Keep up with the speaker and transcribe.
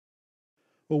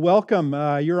Well, welcome.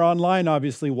 You're online,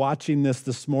 obviously, watching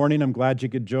this morning. I'm glad you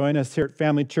could join us here at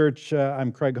Family Church.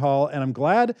 I'm Craig Hall, and I'm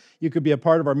glad you could be a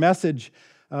part of our message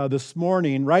this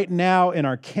morning. Right now, in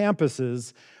our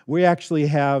campuses, we actually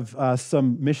have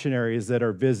some missionaries that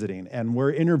are visiting, and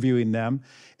we're interviewing them.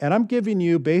 And I'm giving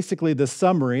you basically the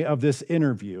summary of this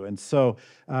interview. And so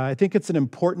I think it's an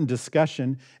important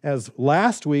discussion, as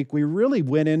last week we really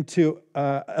went into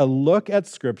a look at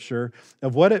Scripture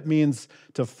of what it means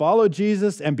to follow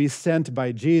Jesus and be sent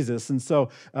by Jesus. And so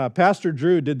Pastor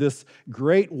Drew did this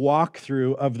great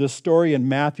walkthrough of the story in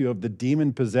Matthew of the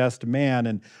demon-possessed man.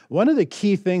 And one of the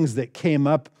key things that came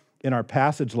up in our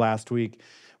passage last week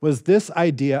was this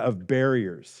idea of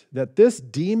barriers, that this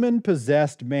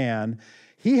demon-possessed man,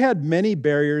 he had many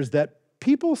barriers that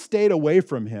people stayed away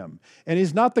from him. And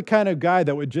he's not the kind of guy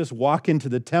that would just walk into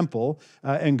the temple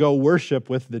and go worship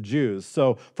with the Jews.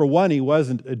 So for one, he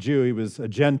wasn't a Jew, he was a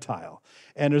Gentile.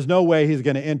 And there's no way he's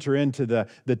going to enter into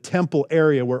the temple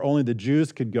area where only the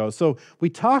Jews could go. So we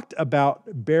talked about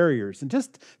barriers. And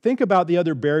just think about the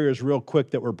other barriers real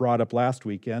quick that were brought up last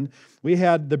weekend. We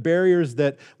had the barriers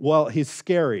that, well, he's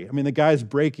scary. I mean, the guy's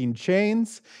breaking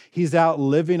chains. He's out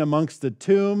living amongst the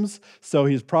tombs, so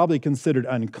he's probably considered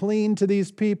unclean to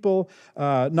these people.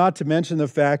 Not to mention the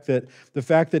fact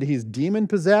that he's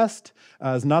demon-possessed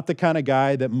is not the kind of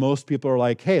guy that most people are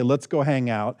like, hey, let's go hang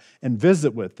out and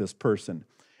visit with this person.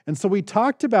 And so we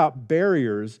talked about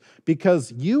barriers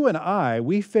because you and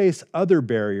we face other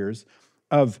barriers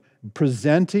of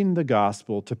presenting the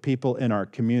gospel to people in our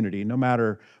community, no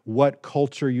matter what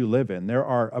culture you live in. There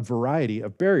are a variety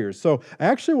of barriers. So I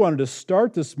actually wanted to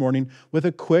start this morning with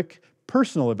a quick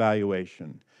personal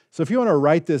evaluation. So if you want to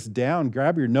write this down,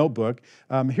 grab your notebook.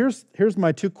 Here's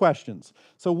my two questions.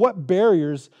 So what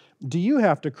barriers do you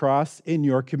have to cross in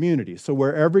your community? So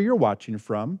wherever you're watching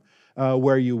from,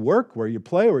 where you work, where you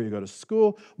play, where you go to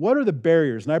school, what are the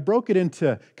barriers? And I broke it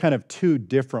into kind of two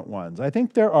different ones. I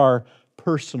think there are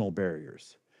personal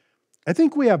barriers. I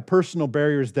think we have personal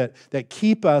barriers that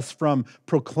keep us from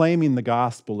proclaiming the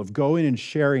gospel, of going and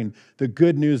sharing the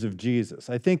good news of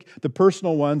Jesus. I think the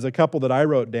personal ones, a couple that I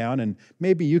wrote down, and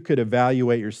maybe you could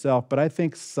evaluate yourself, but I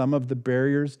think some of the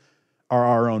barriers are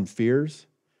our own fears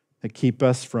that keep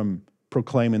us from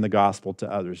proclaiming the gospel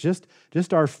to others.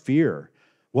 Just our fear.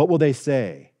 What will they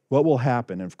say? What will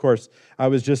happen? And of course, I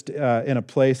was just in a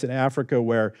place in Africa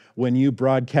where when you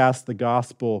broadcast the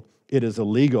gospel, it is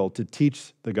illegal to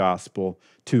teach the gospel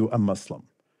to a Muslim.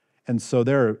 And so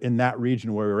there, in that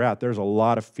region where we're at, there's a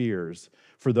lot of fears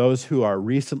for those who are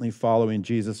recently following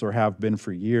Jesus or have been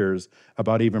for years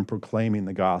about even proclaiming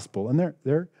the gospel. And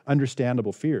they're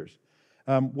understandable fears.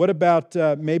 What about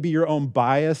maybe your own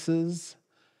biases?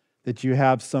 That you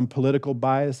have some political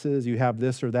biases, you have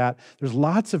this or that. There's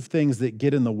lots of things that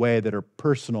get in the way that are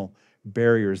personal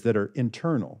barriers, that are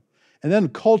internal. And then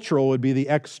cultural would be the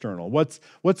external.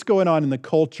 What's going on in the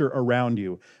culture around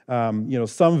you?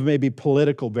 Some may be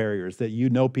political barriers, that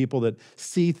you know people that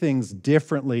see things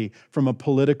differently from a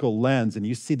political lens, and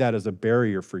you see that as a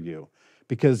barrier for you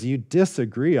because you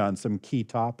disagree on some key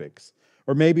topics.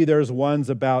 Or maybe there's ones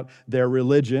about their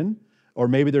religion, or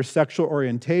maybe their sexual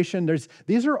orientation.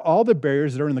 These are all the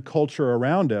barriers that are in the culture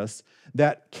around us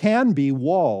that can be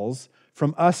walls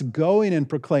from us going and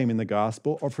proclaiming the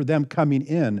gospel or for them coming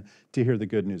in to hear the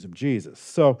good news of Jesus.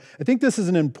 So I think this is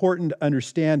an important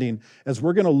understanding as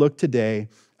we're going to look today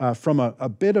from a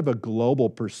bit of a global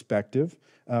perspective.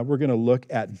 We're going to look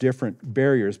at different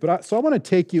barriers. So I want to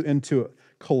take you into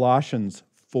Colossians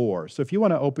 4. So if you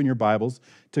want to open your Bibles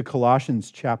to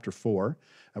Colossians chapter 4,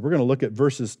 we're going to look at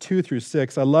verses 2 through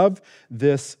 6. I love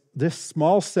this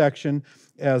small section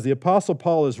as the Apostle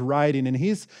Paul is writing, and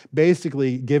he's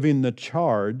basically giving the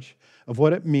charge of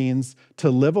what it means to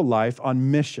live a life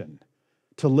on mission,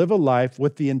 to live a life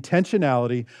with the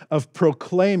intentionality of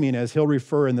proclaiming, as he'll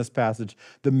refer in this passage,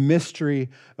 the mystery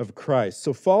of Christ.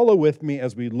 So follow with me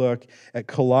as we look at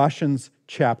Colossians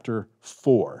chapter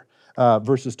 4,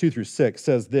 verses 2 through 6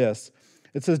 says this.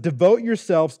 It says, devote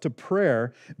yourselves to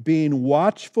prayer, being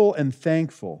watchful and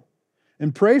thankful.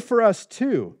 And pray for us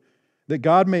too, that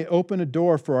God may open a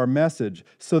door for our message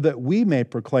so that we may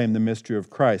proclaim the mystery of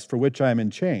Christ, for which I am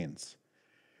in chains.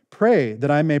 Pray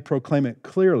that I may proclaim it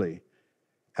clearly,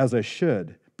 as I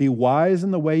should. Be wise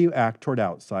in the way you act toward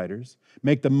outsiders.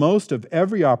 Make the most of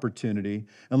every opportunity,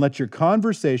 and let your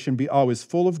conversation be always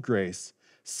full of grace,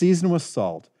 seasoned with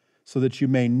salt, so that you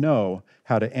may know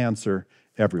how to answer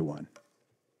everyone.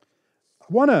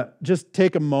 I want to just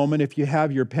take a moment, if you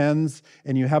have your pens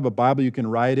and you have a Bible you can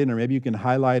write in, or maybe you can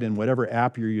highlight in whatever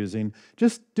app you're using,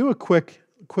 just do a quick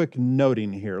quick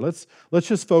noting here. Let's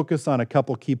just focus on a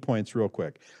couple key points real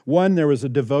quick. One, there was a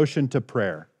devotion to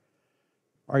prayer.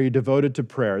 Are you devoted to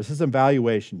prayer? This is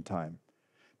evaluation time.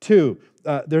 Two,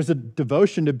 there's a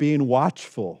devotion to being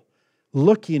watchful,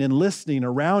 looking and listening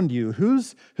around you.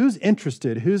 Who's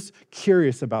interested? Who's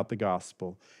curious about the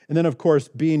gospel? And then, of course,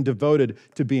 being devoted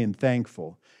to being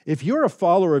thankful. If you're a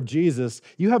follower of Jesus,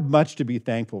 you have much to be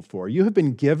thankful for. You have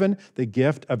been given the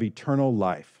gift of eternal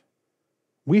life.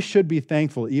 We should be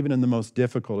thankful, even in the most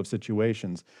difficult of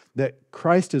situations, that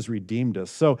Christ has redeemed us.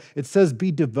 So it says,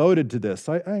 be devoted to this.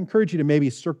 I encourage you to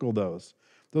maybe circle those.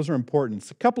 Those are important.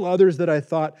 A couple others that I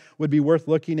thought would be worth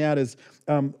looking at is,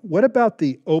 what about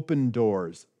the open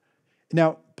doors?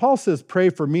 Now, Paul says, pray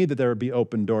for me that there would be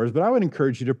open doors, but I would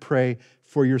encourage you to pray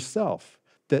for yourself,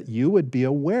 that you would be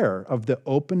aware of the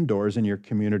open doors in your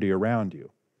community around you.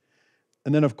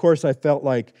 And then, of course, I felt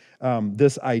like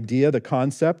this idea, the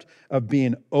concept of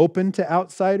being open to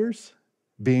outsiders,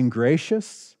 being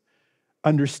gracious,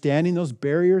 understanding those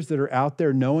barriers that are out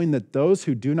there, knowing that those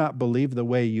who do not believe the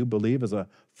way you believe as a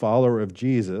follower of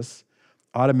Jesus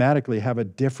automatically have a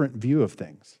different view of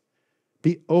things.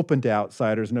 Be open to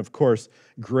outsiders, and of course,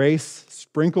 grace,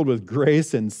 sprinkled with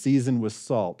grace and seasoned with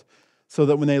salt, so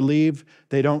that when they leave,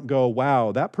 they don't go,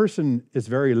 wow, that person is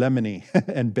very lemony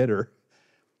and bitter.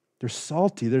 They're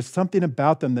salty. There's something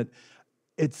about them that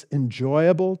it's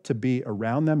enjoyable to be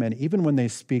around them, and even when they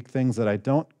speak things that I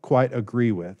don't quite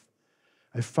agree with,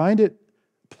 I find it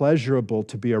pleasurable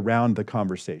to be around the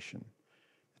conversation.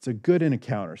 It's a good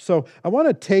encounter. So I want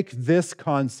to take this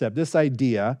concept, this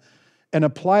idea, and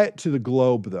apply it to the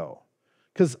globe, though.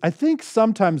 Because I think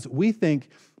sometimes we think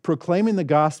proclaiming the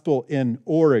gospel in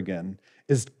Oregon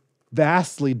is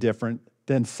vastly different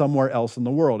than somewhere else in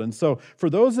the world. And so for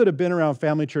those that have been around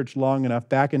Family Church long enough,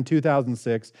 back in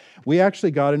 2006, we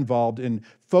actually got involved in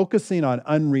focusing on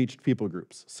unreached people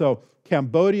groups. So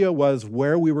Cambodia was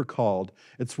where we were called.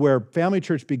 It's where Family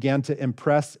Church began to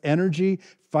impress energy,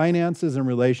 finances, and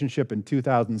relationship in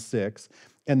 2006.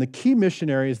 And the key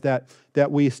missionaries that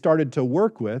we started to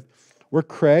work with were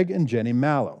Craig and Jenny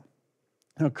Mallow.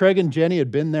 Now, Craig and Jenny had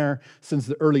been there since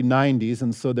the early 90s,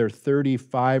 and so they're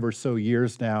 35 or so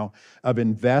years now of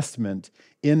investment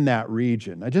in that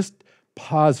region. I just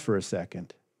pause for a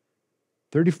second.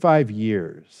 35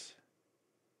 years.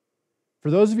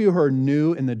 For those of you who are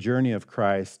new in the journey of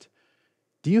Christ,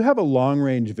 do you have a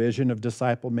long-range vision of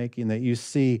disciple making that you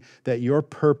see that your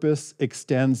purpose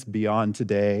extends beyond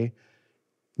today,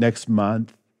 next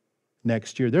month,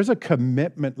 next year? There's a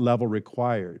commitment level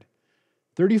required.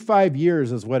 35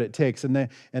 years is what it takes. And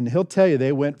he'll tell you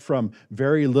they went from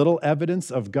very little evidence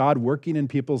of God working in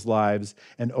people's lives,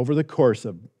 and over the course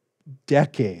of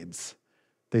decades,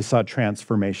 they saw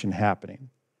transformation happening.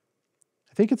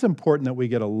 I think it's important that we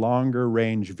get a longer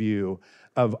range view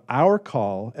of our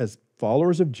call as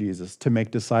followers of Jesus to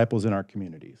make disciples in our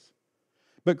communities.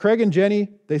 But Craig and Jenny,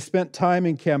 they spent time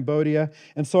in Cambodia,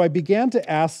 and so I began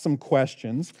to ask some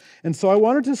questions. And so I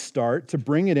wanted to start to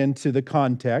bring it into the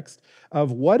context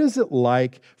of what is it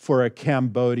like for a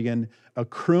Cambodian, a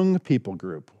Kroong people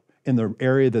group in the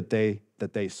area that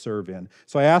they serve in.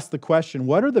 So I asked the question,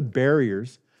 what are the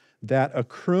barriers that a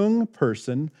Kroong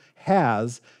person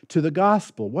has to the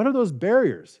gospel? What are those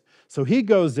barriers? So he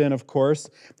goes in, of course,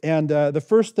 and the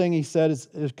first thing he said is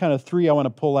kind of three I want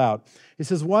to pull out. He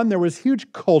says, one, there was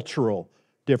huge cultural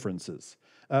differences.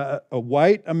 A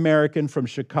white American from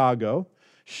Chicago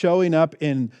showing up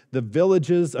in the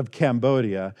villages of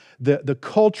Cambodia, the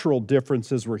cultural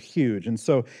differences were huge. And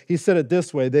so he said it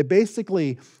this way,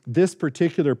 this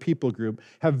particular people group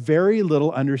have very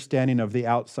little understanding of the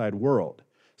outside world.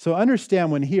 So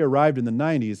understand when he arrived in the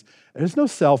 90s, there's no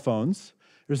cell phones,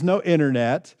 there's no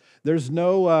internet, there's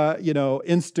no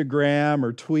Instagram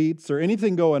or tweets or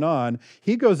anything going on.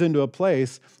 He goes into a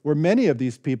place where many of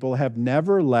these people have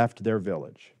never left their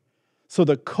village. So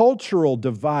the cultural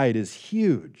divide is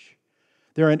huge.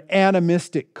 They're an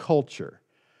animistic culture.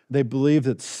 They believe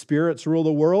that spirits rule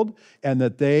the world and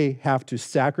that they have to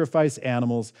sacrifice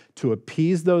animals to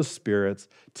appease those spirits,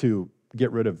 to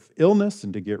get rid of illness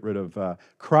and to get rid of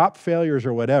crop failures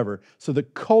or whatever. So the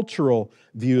cultural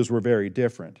views were very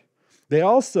different. They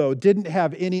also didn't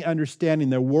have any understanding.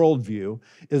 Their worldview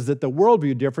is that the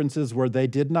worldview differences were they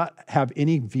did not have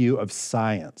any view of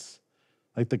science.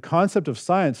 Like the concept of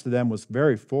science to them was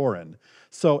very foreign.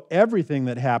 So everything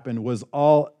that happened was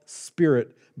all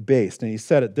spirit-based. And he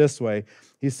said it this way.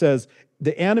 He says,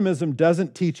 the animism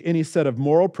doesn't teach any set of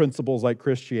moral principles like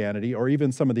Christianity or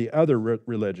even some of the other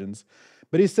religions.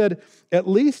 But he said, at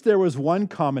least there was one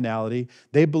commonality.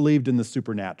 They believed in the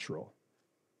supernatural.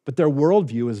 But their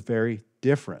worldview is very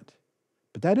different.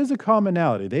 But that is a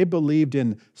commonality. They believed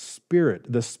in spirit,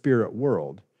 the spirit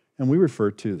world. And we refer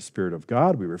to the Spirit of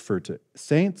God. We refer to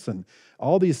saints and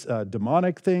all these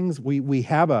demonic things. We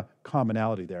have a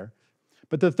commonality there.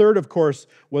 But the third, of course,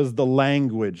 was the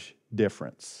language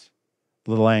difference.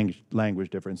 The language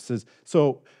differences.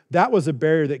 So that was a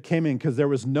barrier that came in because there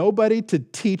was nobody to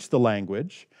teach the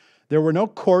language. There were no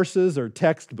courses or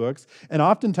textbooks. And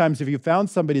oftentimes, if you found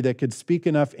somebody that could speak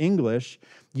enough English,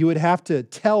 you would have to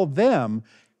tell them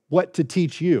what to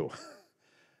teach you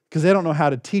because they don't know how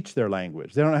to teach their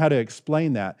language. They don't know how to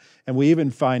explain that. And we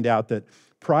even find out that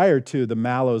prior to the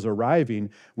Mallows arriving,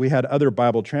 we had other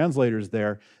Bible translators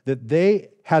there that they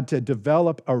had to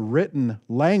develop a written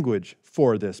language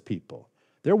for this people.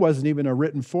 There wasn't even a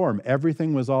written form.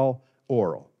 Everything was all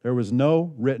oral. There was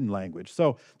no written language.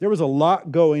 So there was a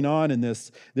lot going on in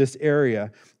this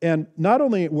area. And not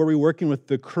only were we working with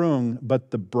the Krung, but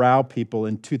the Brow people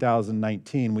in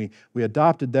 2019. We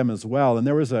adopted them as well. And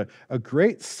there was a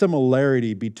great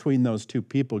similarity between those two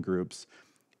people groups.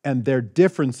 And their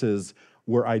differences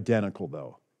were identical,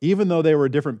 though. Even though they were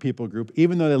a different people group,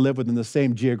 even though they lived within the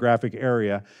same geographic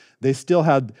area, they still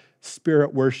had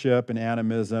spirit worship and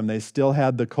animism. They still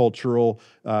had the cultural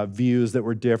views that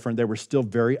were different. They were still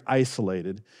very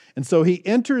isolated. And so he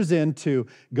enters into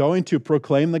going to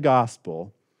proclaim the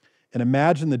gospel, and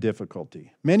imagine the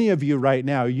difficulty. Many of you right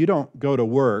now, you don't go to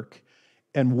work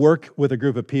and work with a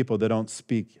group of people that don't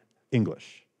speak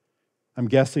English. I'm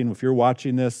guessing if you're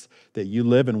watching this, that you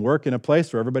live and work in a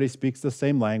place where everybody speaks the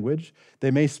same language.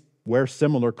 They may wear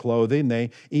similar clothing.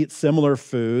 They eat similar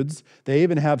foods. They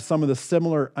even have some of the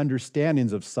similar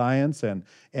understandings of science and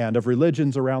of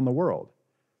religions around the world.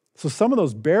 So some of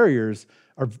those barriers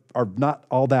are not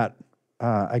all that,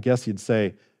 I guess you'd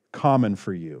say, common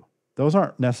for you. Those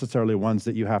aren't necessarily ones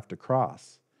that you have to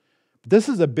cross. But this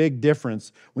is a big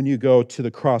difference when you go to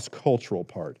the cross-cultural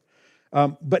part.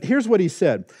 But here's what he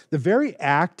said. The very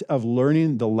act of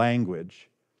learning the language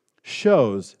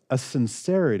shows a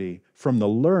sincerity from the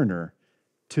learner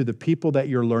to the people that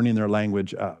you're learning their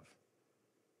language of.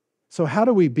 So how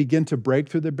do we begin to break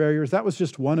through the barriers? That was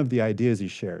just one of the ideas he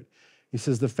shared. He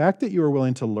says, the fact that you are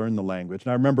willing to learn the language.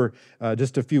 And I remember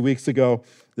just a few weeks ago,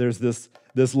 there's this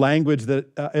language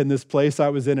that in this place I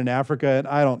was in Africa, and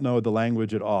I don't know the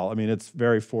language at all. I mean, it's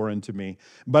very foreign to me.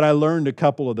 But I learned a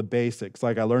couple of the basics.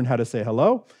 Like I learned how to say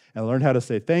hello, and I learned how to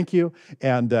say thank you.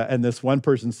 And this one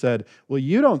person said, well,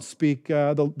 you don't speak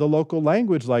the local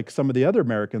language like some of the other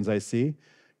Americans I see.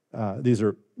 These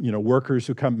are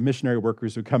missionary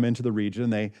workers who come into the region.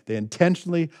 They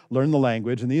intentionally learn the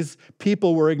language, and these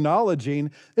people were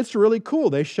acknowledging it's really cool.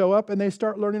 They show up and they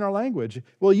start learning our language.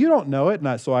 Well, you don't know it,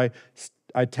 and so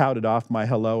I touted off my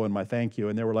hello and my thank you,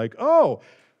 and they were like, "Oh,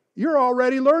 you're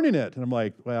already learning it," and I'm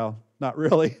like, "Well, not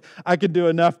really. I could do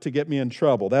enough to get me in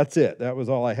trouble. That's it. That was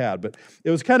all I had." But it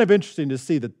was kind of interesting to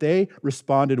see that they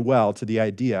responded well to the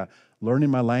idea, learning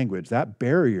my language. That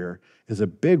barrier is a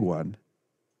big one.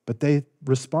 But they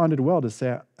responded well to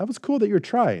say, that was cool that you're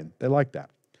trying. They like that.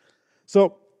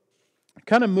 So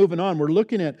kind of moving on, we're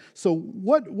looking at, so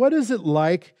what is it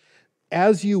like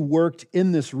as you worked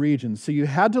in this region? So you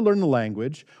had to learn the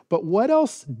language, but what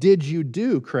else did you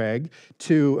do, Craig,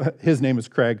 his name is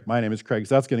Craig, my name is Craig,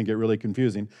 so that's going to get really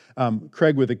confusing.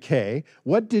 Craig with a K.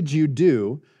 What did you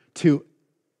do to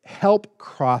help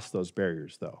cross those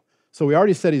barriers, though? So we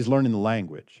already said he's learning the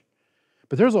language.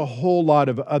 But there's a whole lot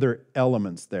of other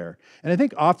elements there. And I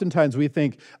think oftentimes we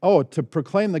think, to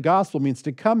proclaim the gospel means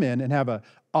to come in and have an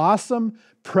awesome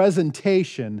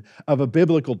presentation of a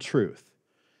biblical truth.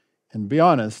 And be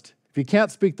honest, if you can't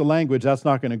speak the language, that's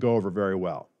not going to go over very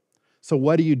well. So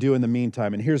what do you do in the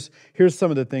meantime? And here's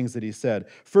some of the things that he said.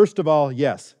 First of all,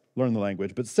 yes, learn the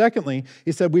language. But secondly,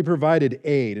 he said we provided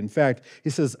aid. In fact, he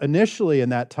says initially in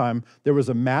that time, there was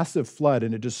a massive flood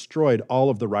and it destroyed all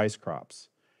of the rice crops.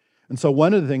 And so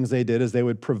one of the things they did is they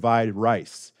would provide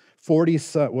rice. 40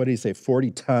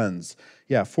 tons?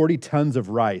 Yeah, 40 tons of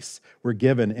rice were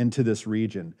given into this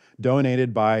region,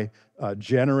 donated by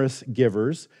generous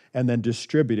givers and then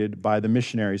distributed by the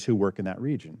missionaries who work in that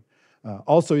region.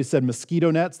 Also, he said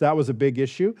mosquito nets, that was a big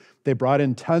issue. They brought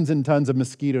in tons and tons of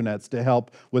mosquito nets to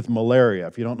help with malaria.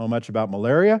 If you don't know much about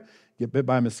malaria, get bit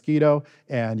by a mosquito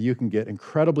and you can get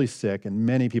incredibly sick and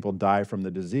many people die from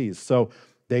the disease. So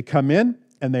they come in,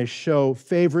 and they show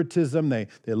favoritism. They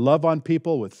love on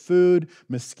people with food,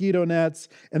 mosquito nets.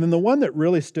 And then the one that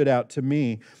really stood out to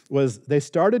me was they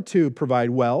started to provide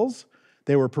wells.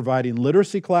 They were providing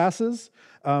literacy classes.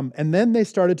 And then they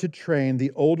started to train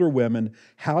the older women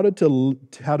how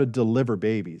to deliver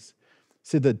babies.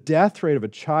 See, the death rate of a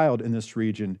child in this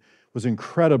region was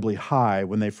incredibly high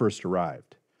when they first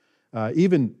arrived.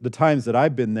 Even the times that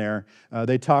I've been there,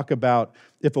 they talk about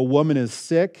if a woman is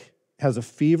sick, has a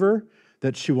fever,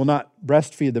 that she will not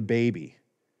breastfeed the baby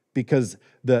because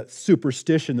the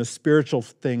superstition, the spiritual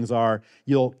things are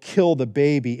you'll kill the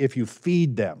baby if you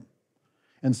feed them.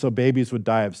 And so babies would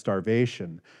die of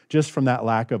starvation just from that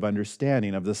lack of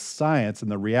understanding of the science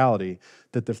and the reality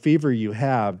that the fever you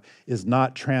have is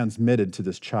not transmitted to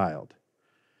this child.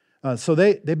 So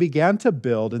they began to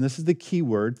build, and this is the key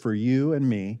word for you and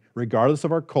me, regardless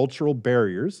of our cultural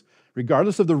barriers,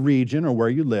 regardless of the region or where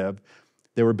you live,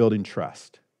 they were building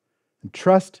trust. And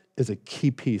trust is a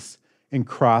key piece in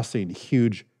crossing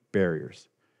huge barriers.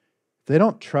 If they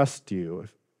don't trust you,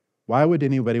 why would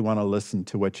anybody want to listen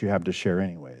to what you have to share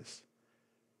anyways?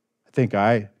 I think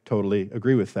I totally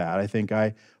agree with that. I think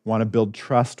I want to build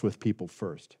trust with people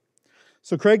first.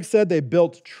 So Craig said they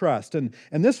built trust, and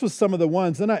this was some of the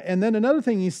ones. And then another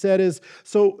thing he said is,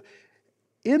 so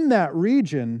in that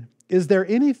region, is there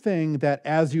anything that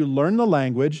as you learn the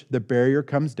language, the barrier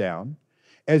comes down,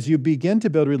 as you begin to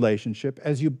build relationship,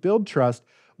 as you build trust,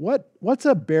 what's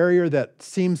a barrier that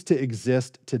seems to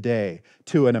exist today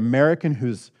to an American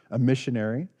who's a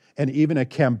missionary and even a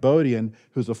Cambodian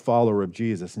who's a follower of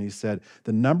Jesus? And he said,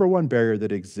 the number one barrier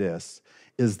that exists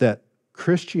is that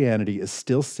Christianity is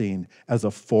still seen as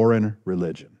a foreign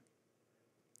religion.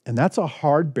 And that's a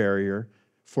hard barrier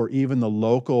for even the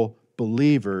local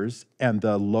believers and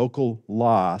the local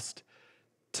lost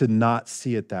to not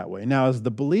see it that way. Now, as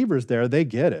the believers there, they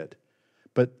get it.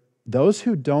 But those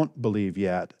who don't believe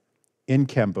yet in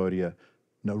Cambodia,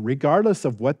 no, regardless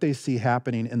of what they see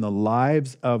happening in the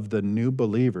lives of the new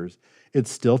believers,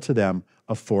 it's still to them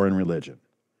a foreign religion.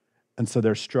 And so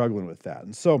they're struggling with that.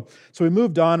 And so we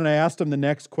moved on, and I asked them the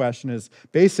next question is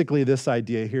basically this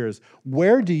idea here is,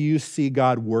 where do you see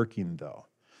God working, though?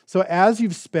 So as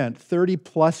you've spent 30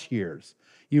 plus years,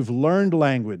 you've learned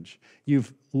language,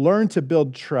 you've learned to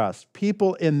build trust.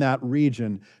 People in that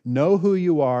region know who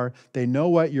you are. They know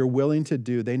what you're willing to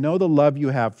do. They know the love you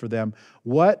have for them.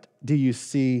 What do you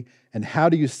see, and how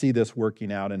do you see this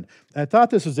working out? And I thought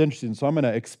this was interesting, so I'm going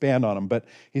to expand on them. But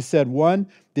he said, one,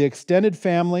 the extended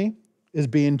family is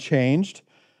being changed,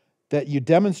 that you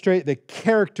demonstrate the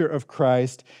character of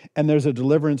Christ, and there's a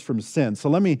deliverance from sin. So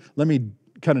let me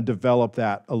kind of develop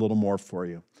that a little more for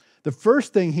you. The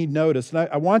first thing he noticed, and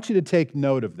I want you to take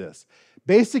note of this.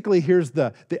 Basically, here's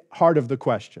the heart of the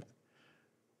question.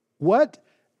 What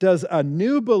does a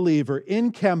new believer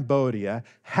in Cambodia,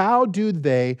 how do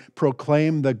they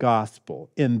proclaim the gospel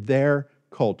in their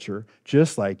culture,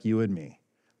 just like you and me?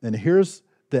 And here's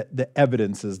the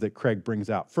evidences that Craig brings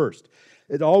out. First,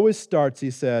 it always starts, he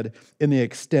said, in the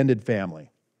extended family.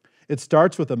 It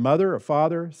starts with a mother, a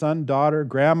father, son, daughter,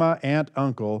 grandma, aunt,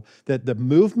 uncle, that the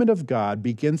movement of God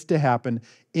begins to happen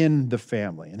in the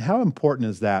family. And how important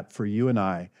is that for you and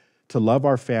I to love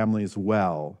our families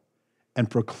well and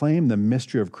proclaim the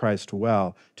mystery of Christ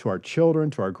well to our children,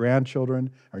 to our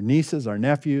grandchildren, our nieces, our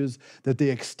nephews, that the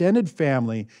extended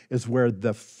family is where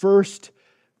the first,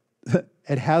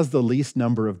 it has the least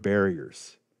number of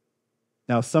barriers.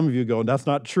 Now, some of you go, that's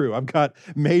not true. I've got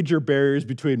major barriers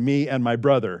between me and my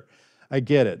brother. I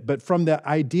get it. But from the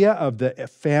idea of the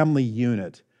family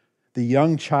unit, the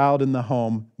young child in the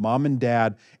home, mom and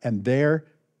dad, and they're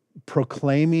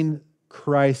proclaiming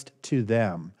Christ to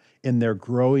them in their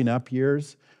growing up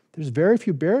years, there's very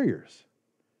few barriers.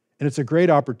 And it's a great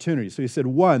opportunity. So he said,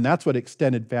 one, that's what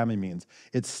extended family means.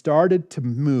 It started to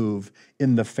move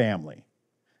in the family.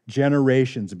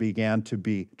 Generations began to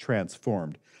be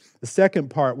transformed. The second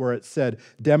part where it said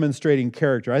demonstrating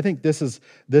character, I think this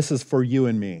is for you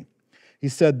and me. He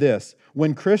said this,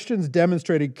 when Christians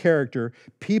demonstrated character,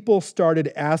 people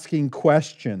started asking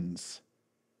questions,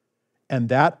 and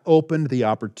that opened the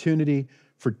opportunity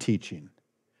for teaching.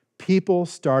 People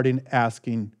started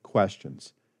asking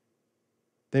questions.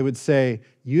 They would say,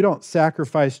 you don't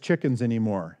sacrifice chickens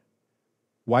anymore.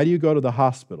 Why do you go to the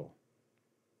hospital?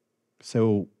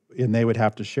 And they would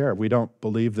have to share. We don't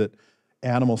believe that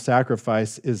animal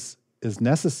sacrifice is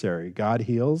necessary. God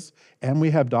heals, and we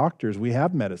have doctors, we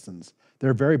have medicines.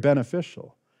 They're very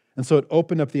beneficial. And so it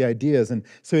opened up the ideas. And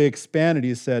so he expanded.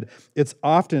 He said, it's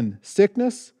often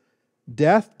sickness,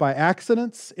 death by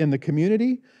accidents in the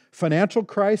community, financial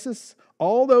crisis,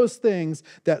 all those things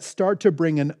that start to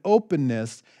bring an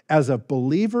openness as a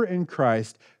believer in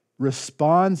Christ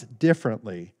responds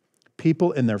differently.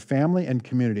 People in their family and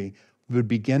community would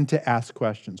begin to ask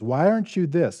questions. Why aren't you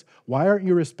this? Why aren't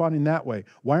you responding that way?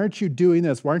 Why aren't you doing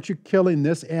this? Why aren't you killing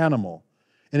this animal?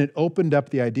 And it opened up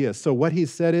the idea. So what he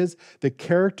said is the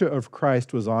character of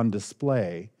Christ was on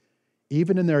display,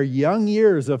 even in their young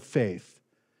years of faith.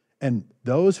 And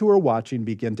those who are watching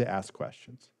begin to ask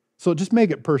questions. So just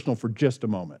make it personal for just a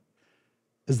moment.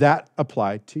 Does that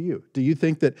apply to you? Do you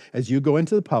think that as you go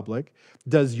into the public,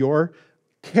 does your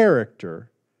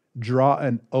character draw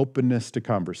an openness to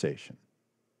conversation?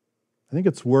 I think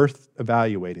it's worth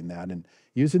evaluating that and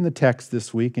using the text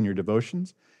this week in your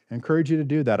devotions. I encourage you to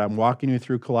do that. I'm walking you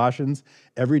through Colossians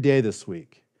every day this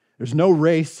week. There's no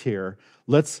race here.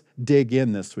 Let's dig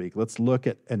in this week. Let's look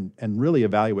at and really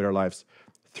evaluate our lives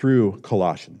through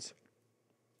Colossians.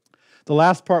 The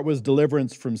last part was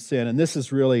deliverance from sin, and this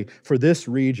is really, for this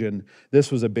region,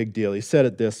 this was a big deal. He said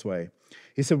it this way.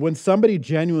 He said, when somebody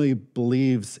genuinely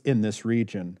believes in this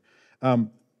region,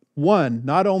 one,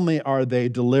 not only are they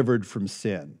delivered from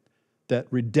sin, that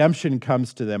redemption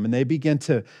comes to them, and they begin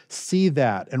to see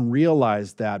that and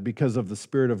realize that because of the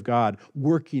Spirit of God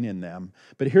working in them.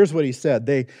 But here's what he said.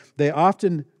 They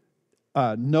often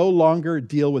no longer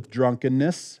deal with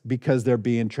drunkenness because they're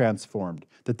being transformed.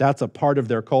 That's a part of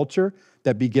their culture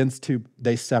that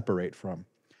they separate from.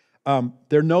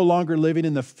 They're no longer living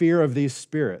in the fear of these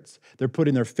spirits. They're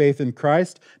putting their faith in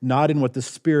Christ, not in what the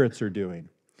spirits are doing.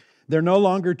 They're no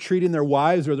longer treating their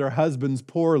wives or their husbands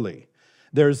poorly.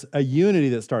 There's a unity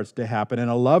that starts to happen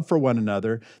and a love for one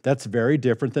another that's very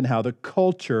different than how the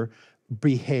culture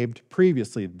behaved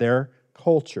previously, their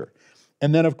culture.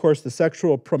 And then, of course, the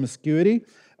sexual promiscuity,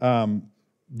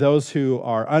 those who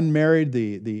are unmarried,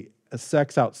 the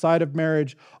sex outside of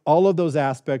marriage, all of those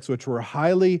aspects which were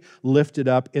highly lifted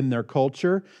up in their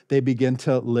culture, they begin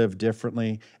to live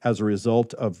differently as a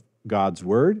result of God's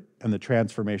word and the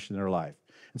transformation in their life.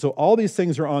 And so all these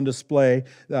things are on display.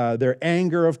 Their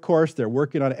anger, of course, they're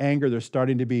working on anger. They're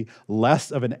starting to be less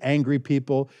of an angry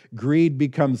people. Greed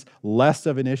becomes less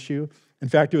of an issue. In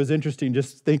fact, it was interesting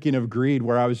just thinking of greed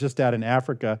where I was just in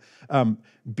Africa.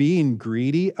 Being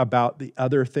greedy about the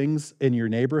other things in your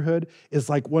neighborhood is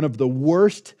like one of the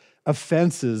worst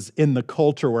offenses in the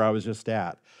culture where I was just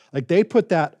at. Like they put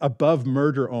that above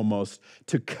murder almost,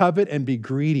 to covet and be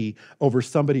greedy over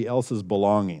somebody else's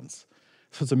belongings.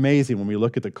 So it's amazing when we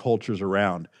look at the cultures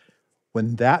around.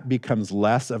 When that becomes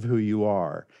less of who you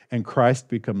are and Christ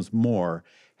becomes more,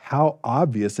 how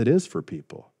obvious it is for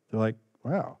people. They're like,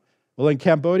 wow. Well, in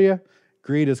Cambodia,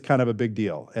 greed is kind of a big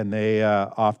deal. And they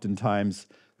oftentimes,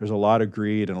 there's a lot of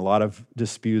greed and a lot of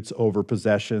disputes over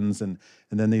possessions. And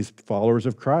then these followers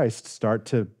of Christ start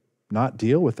to not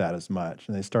deal with that as much.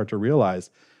 And they start to realize,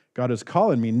 God is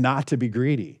calling me not to be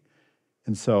greedy.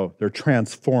 And so they're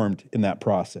transformed in that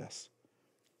process.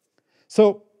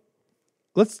 So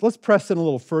let's press in a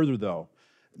little further, though.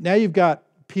 Now you've got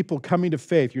people coming to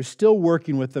faith. You're still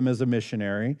working with them as a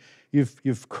missionary.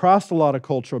 You've crossed a lot of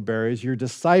cultural barriers. You're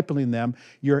discipling them.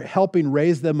 You're helping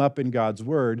raise them up in God's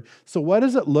word. So what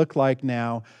does it look like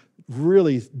now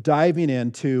really diving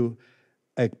into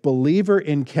a believer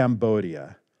in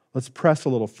Cambodia? Let's press a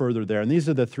little further there. And these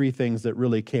are the three things that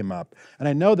really came up. And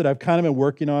I know that I've kind of been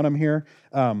working on them here.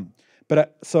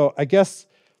 So I guess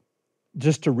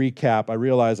just to recap, I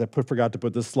realize I forgot to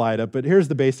put this slide up, but here's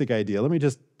the basic idea. Let me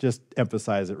just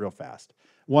emphasize it real fast.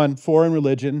 One, foreign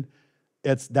religion,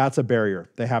 that's a barrier.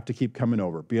 They have to keep coming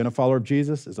over. Being a follower of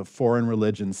Jesus is a foreign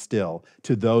religion still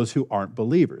to those who aren't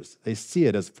believers. They see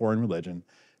it as foreign religion,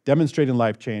 demonstrating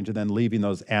life change and then leaving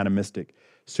those animistic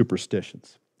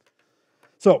superstitions.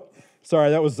 So, sorry,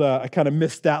 that was, I kind of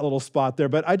missed that little spot there,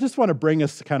 but I just want to bring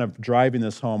us kind of driving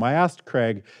this home. I asked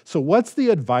Craig, so what's the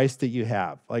advice that you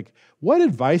have? Like, what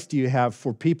advice do you have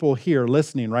for people here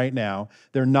listening right now?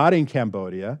 They're not in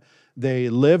Cambodia. They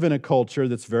live in a culture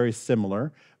that's very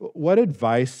similar. What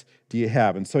advice do you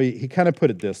have? And so he kind of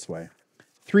put it this way.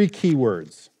 3 key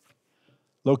words: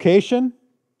 location,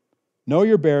 know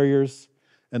your barriers,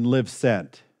 and live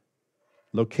sent.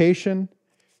 Location,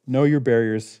 know your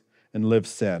barriers, and live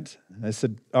sent. And I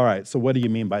said, all right, so what do you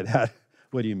mean by that?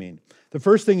 What do you mean? The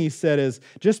first thing he said is,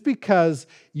 just because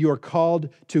you are called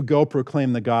to go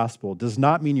proclaim the gospel does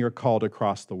not mean you're called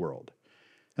across the world.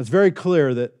 It's very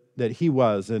clear that he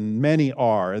was, and many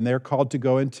are, and they're called to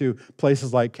go into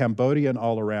places like Cambodia and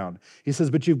all around. He says,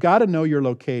 but you've got to know your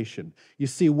location. You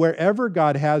see, wherever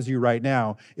God has you right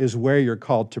now is where you're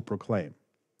called to proclaim.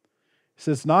 He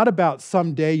says, it's not about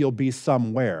someday you'll be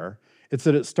somewhere. It's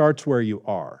that it starts where you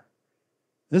are.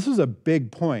 This is a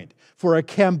big point. For a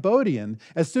Cambodian,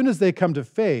 as soon as they come to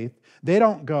faith, they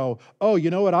don't go, oh, you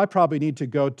know what, I probably need to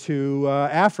go to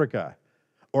Africa.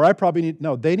 Or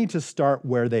they need to start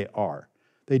where they are.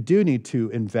 They do need to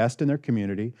invest in their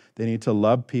community. They need to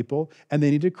love people. And they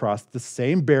need to cross the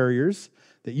same barriers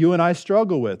that you and I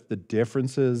struggle with, the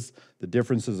differences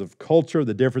of culture,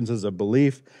 the differences of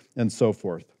belief, and so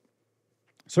forth.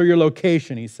 So your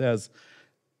location, he says,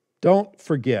 Don't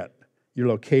forget your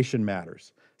location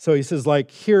matters. So he says,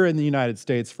 like here in the United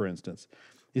States, for instance,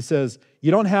 he says,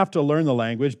 you don't have to learn the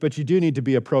language, but you do need to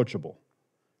be approachable.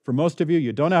 For most of you,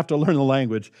 you don't have to learn the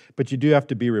language, but you do have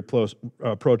to be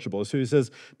approachable. So he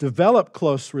says, develop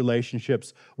close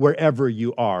relationships wherever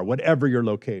you are, whatever your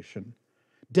location.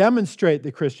 Demonstrate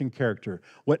the Christian character,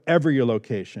 whatever your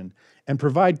location, and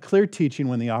provide clear teaching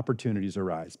when the opportunities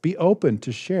arise. Be open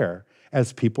to share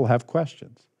as people have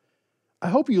questions. I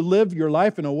hope you live your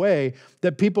life in a way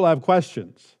that people have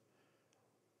questions.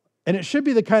 And it should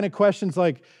be the kind of questions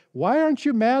like, why aren't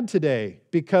you mad today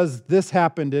because this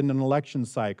happened in an election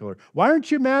cycle? Or why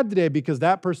aren't you mad today because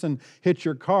that person hit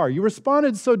your car? You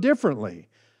responded so differently.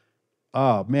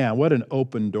 Oh man, what an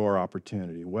open door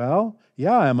opportunity. Well,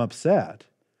 yeah, I'm upset.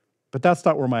 But that's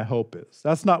not where my hope is.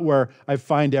 That's not where I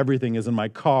find everything is in my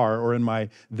car or in my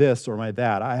this or my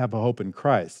that. I have a hope in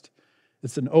Christ.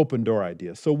 It's an open door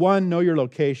idea. So 1, know your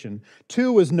location.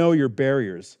 2 is know your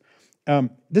barriers.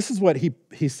 This is what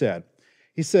he said.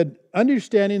 He said,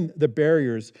 understanding the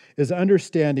barriers is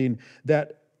understanding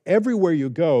that everywhere you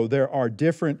go, there are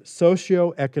different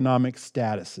socioeconomic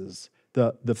statuses,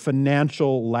 the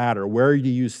financial ladder. Where do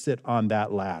you sit on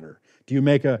that ladder? Do you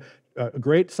make a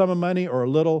great sum of money or a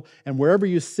little? And wherever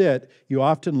you sit, you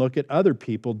often look at other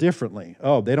people differently.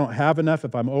 Oh, they don't have enough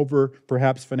if I'm over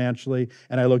perhaps financially,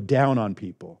 and I look down on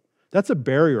people. That's a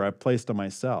barrier I've placed on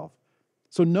myself.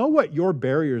 So know what your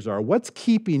barriers are. What's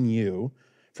keeping you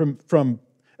from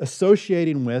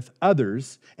associating with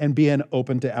others and being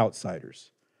open to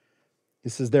outsiders? He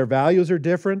says their values are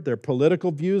different, their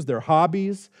political views, their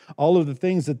hobbies, all of the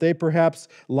things that they perhaps,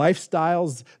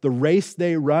 lifestyles, the race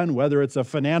they run, whether it's a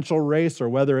financial race or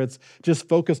whether it's just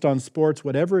focused on sports,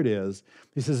 whatever it is.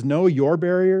 He says know your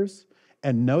barriers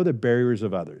and know the barriers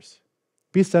of others.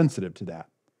 Be sensitive to that.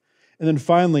 And then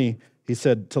finally, he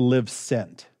said to live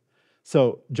sent.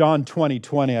 So John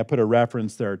 20:20, I put a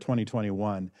reference there,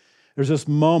 20:21. There's this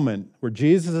moment where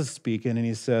Jesus is speaking and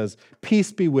he says,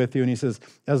 peace be with you. And he says,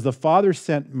 as the Father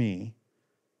sent me,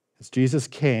 as Jesus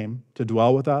came to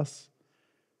dwell with us,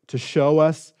 to show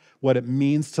us what it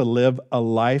means to live a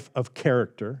life of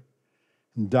character,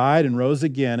 and died and rose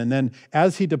again. And then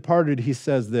as he departed, he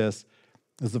says this,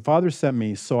 as the Father sent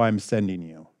me, so I'm sending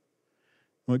you.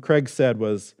 What Craig said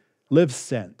was, live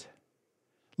sent.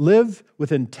 Live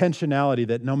with intentionality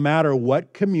that no matter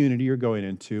what community you're going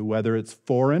into, whether it's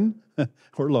foreign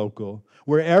or local,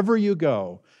 wherever you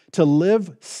go, to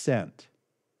live sent.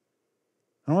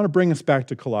 I want to bring us back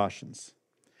to Colossians,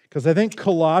 because I think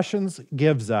Colossians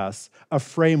gives us a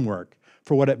framework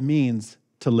for what it means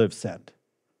to live sent.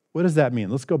 What does that mean?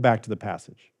 Let's go back to the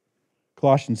passage.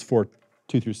 Colossians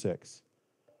 4:2-6.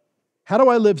 How do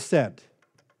I live sent?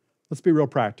 Let's be real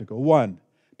practical. 1,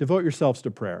 devote yourselves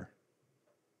to prayer.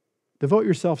 Devote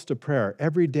yourselves to prayer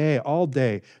every day, all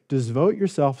day. Devote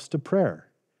yourselves to prayer.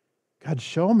 God,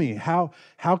 show me how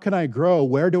can I grow?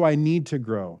 Where do I need to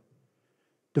grow?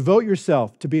 Devote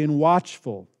yourself to being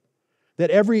watchful,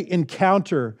 that every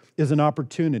encounter is an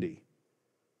opportunity.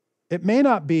 It may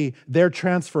not be their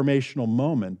transformational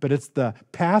moment, but it's the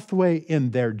pathway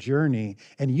in their journey,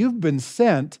 and you've been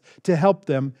sent to help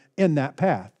them in that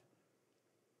path.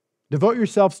 Devote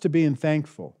yourselves to being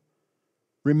thankful.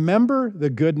 Remember the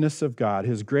goodness of God,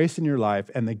 His grace in your life,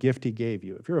 and the gift He gave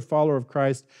you. If you're a follower of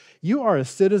Christ, you are a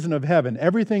citizen of heaven.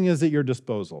 Everything is at your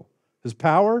disposal. His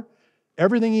power,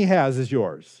 everything He has is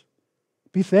yours.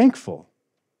 Be thankful.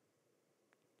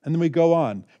 And then we go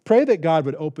on. Pray that God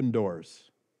would open doors.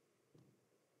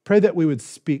 Pray that we would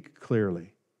speak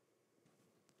clearly.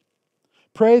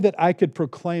 Pray that I could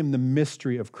proclaim the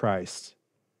mystery of Christ.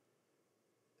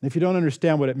 And if you don't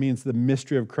understand what it means, the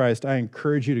mystery of Christ, I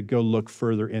encourage you to go look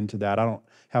further into that. I don't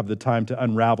have the time to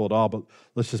unravel it all, but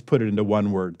let's just put it into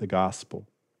one word, the gospel.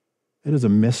 It is a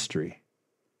mystery,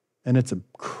 and it's an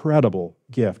incredible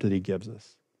gift that He gives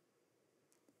us.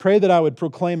 Pray that I would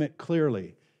proclaim it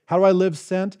clearly. How do I live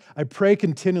sent? I pray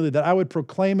continually that I would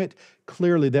proclaim it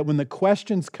clearly, that when the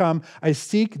questions come, I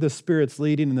seek the Spirit's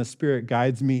leading and the Spirit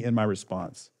guides me in my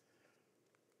response.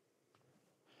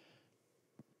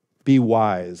 Be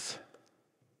wise.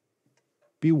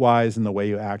 Be wise in the way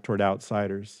you act toward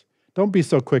outsiders. Don't be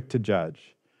so quick to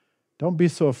judge. Don't be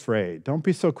so afraid. Don't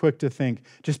be so quick to think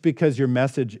just because your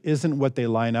message isn't what they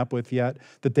line up with yet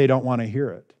that they don't want to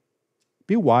hear it.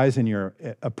 Be wise in your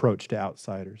approach to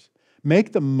outsiders.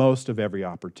 Make the most of every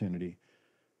opportunity.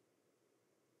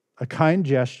 A kind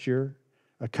gesture,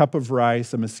 a cup of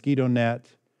rice, a mosquito net,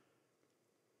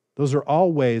 those are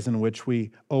all ways in which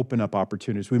we open up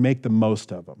opportunities. We make the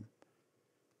most of them.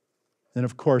 And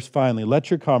of course, finally, let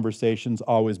your conversations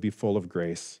always be full of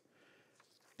grace.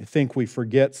 I think we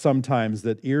forget sometimes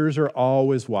that ears are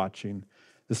always watching.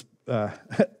 This, I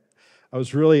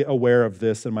was really aware of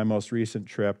this in my most recent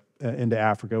trip into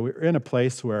Africa. We were in a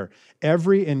place where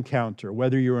every encounter,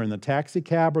 whether you were in the taxi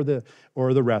cab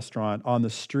or the restaurant, on the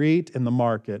street, in the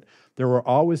market, there were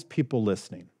always people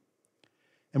listening.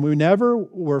 And we never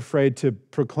were afraid to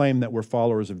proclaim that we're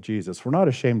followers of Jesus. We're not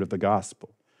ashamed of the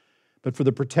gospel. But for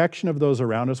the protection of those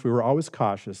around us, we were always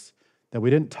cautious that we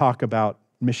didn't talk about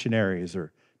missionaries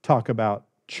or talk about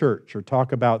church or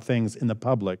talk about things in the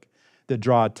public that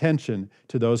draw attention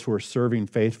to those who are serving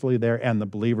faithfully there and the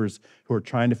believers who are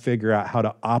trying to figure out how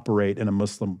to operate in a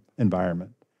Muslim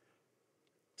environment.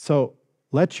 So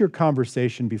let your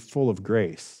conversation be full of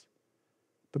grace,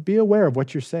 but be aware of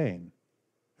what you're saying.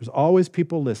 There's always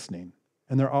people listening,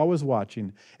 and they're always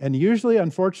watching. And usually,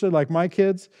 unfortunately, like my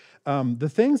kids, the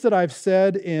things that I've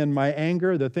said in my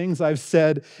anger, the things I've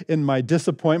said in my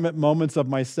disappointment moments of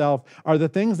myself are the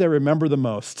things they remember the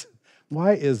most.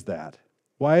 Why is that?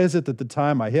 Why is it that the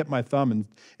time I hit my thumb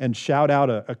and shout out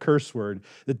a curse word,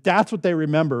 that's what they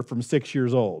remember from 6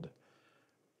 years old?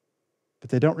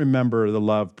 But they don't remember the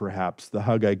love, perhaps, the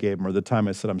hug I gave them, or the time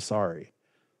I said, I'm sorry.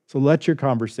 So let your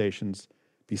conversations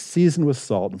be seasoned with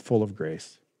salt and full of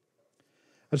grace.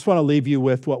 I just want to leave you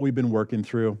with what we've been working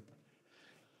through.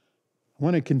 I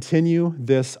want to continue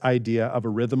this idea of a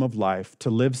rhythm of life. To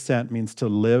live sent means to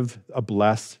live a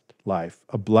blessed life,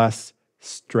 a blessed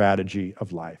strategy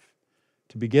of life.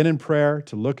 To begin in prayer,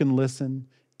 to look and listen,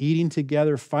 eating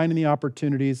together, finding the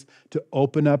opportunities to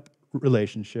open up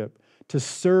relationship, to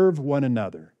serve one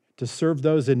another, to serve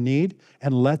those in need,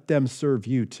 and let them serve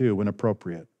you too when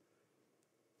appropriate.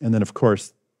 And then, of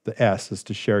course, the S is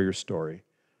to share your story.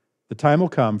 The time will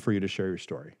come for you to share your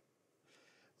story.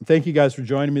 And thank you guys for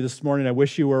joining me this morning. I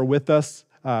wish you were with us,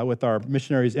 with our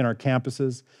missionaries in our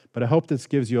campuses, but I hope this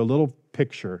gives you a little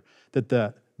picture that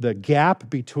the gap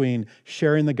between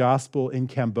sharing the gospel in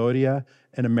Cambodia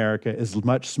and America is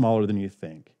much smaller than you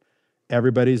think.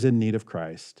 Everybody's in need of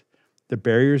Christ. The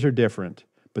barriers are different,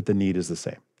 but the need is the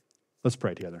same. Let's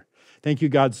pray together. Thank you,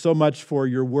 God, so much for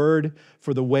your word,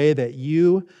 for the way that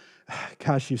you've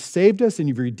saved us and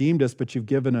you've redeemed us, but you've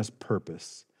given us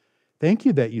purpose. Thank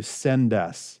you that you send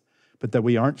us, but that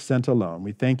we aren't sent alone.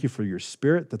 We thank you for your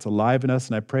spirit that's alive in us,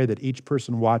 and I pray that each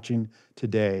person watching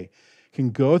today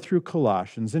can go through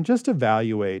Colossians and just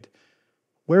evaluate,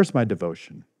 where's my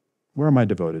devotion? Where am I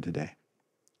devoted today?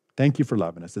 Thank you for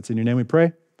loving us. It's in your name we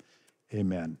pray.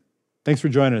 Amen. Thanks for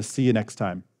joining us. See you next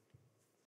time.